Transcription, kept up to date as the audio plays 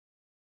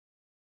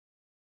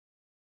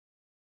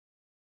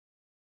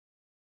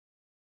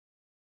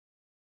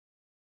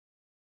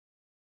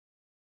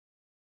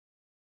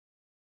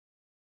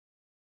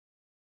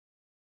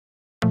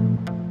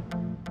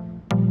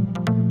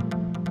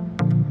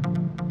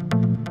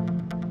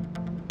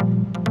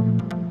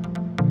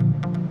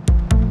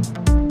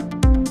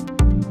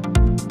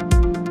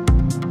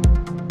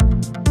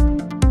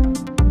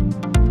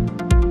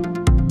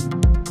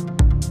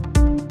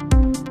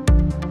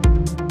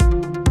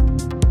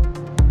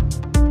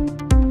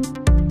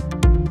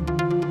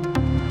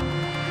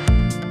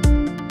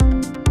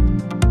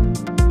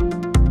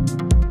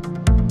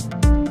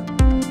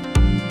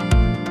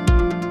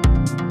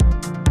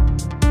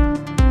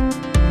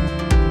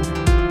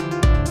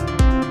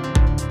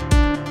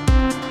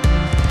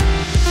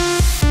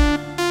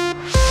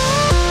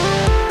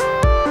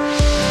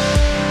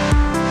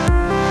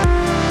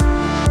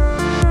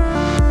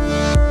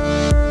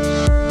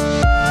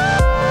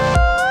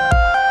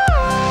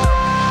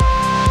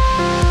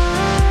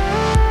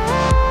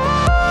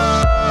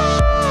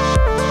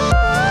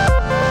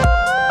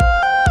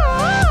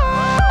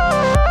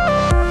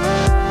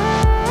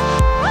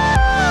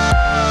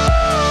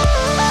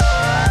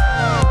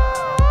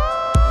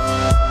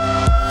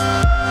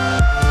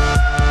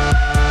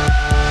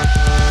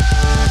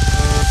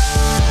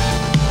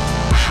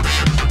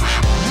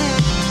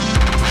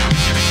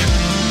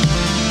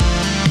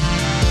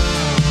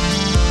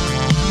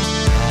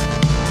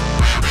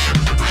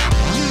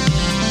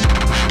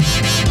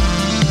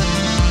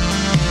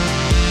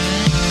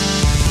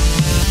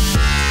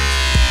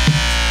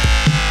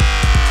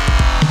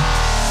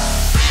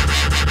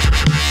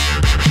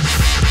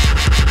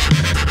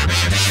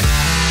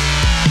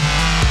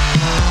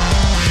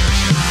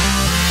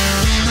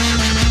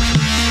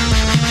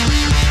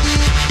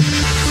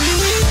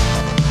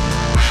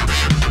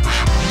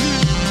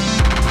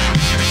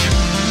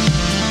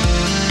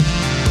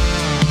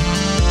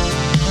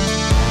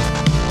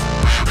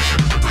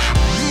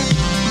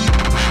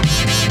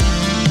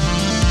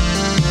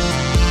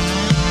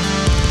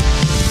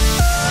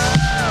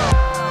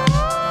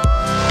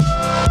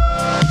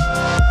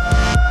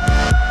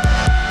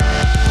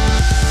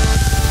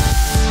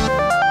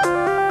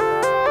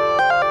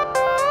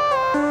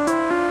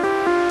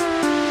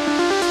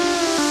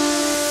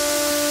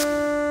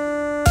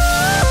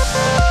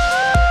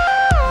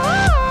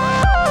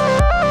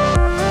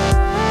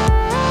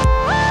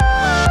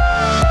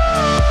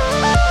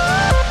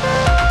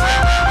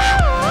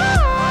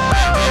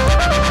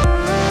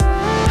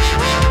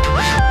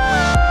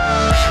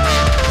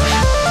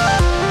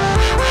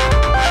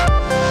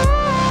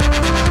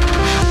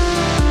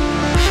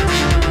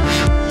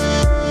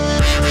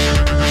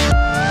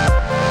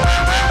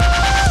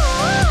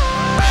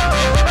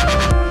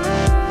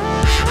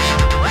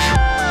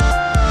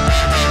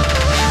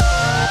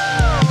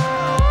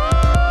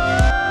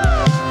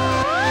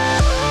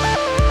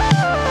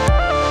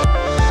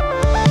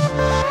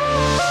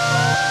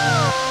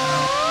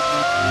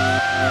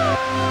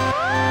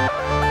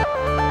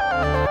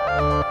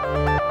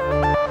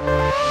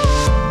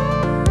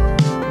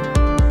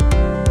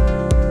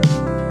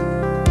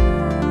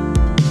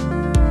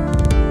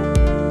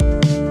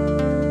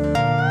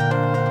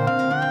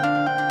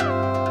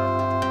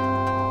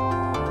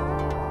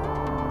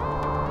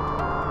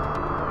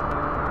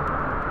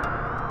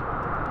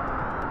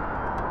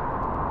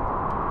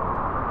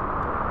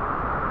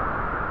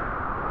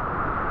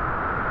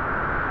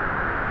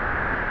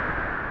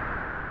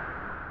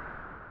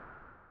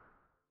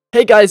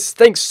Hey guys,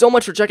 thanks so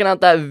much for checking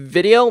out that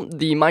video,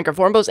 the Minecraft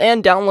forum post,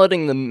 and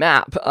downloading the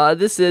map.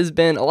 This has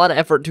been a lot of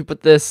effort to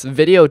put this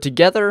video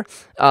together,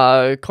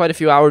 quite a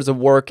few hours of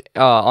work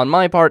on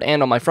my part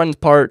and on my friend's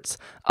parts.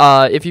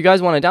 If you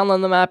guys want to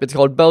download the map, it's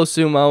called Bow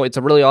Sumo. It's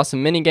a really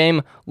awesome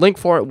minigame. Link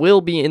for it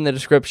will be in the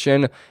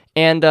description.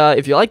 And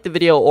if you like the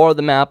video or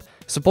the map,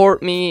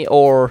 support me,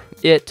 or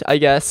it, I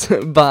guess,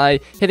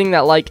 by hitting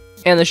that like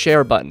and the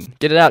share button.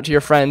 Get it out to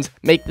your friends.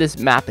 Make this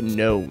map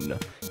known.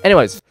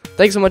 Anyways,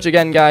 thanks so much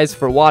again, guys,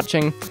 for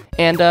watching,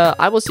 and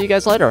I will see you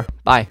guys later.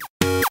 Bye.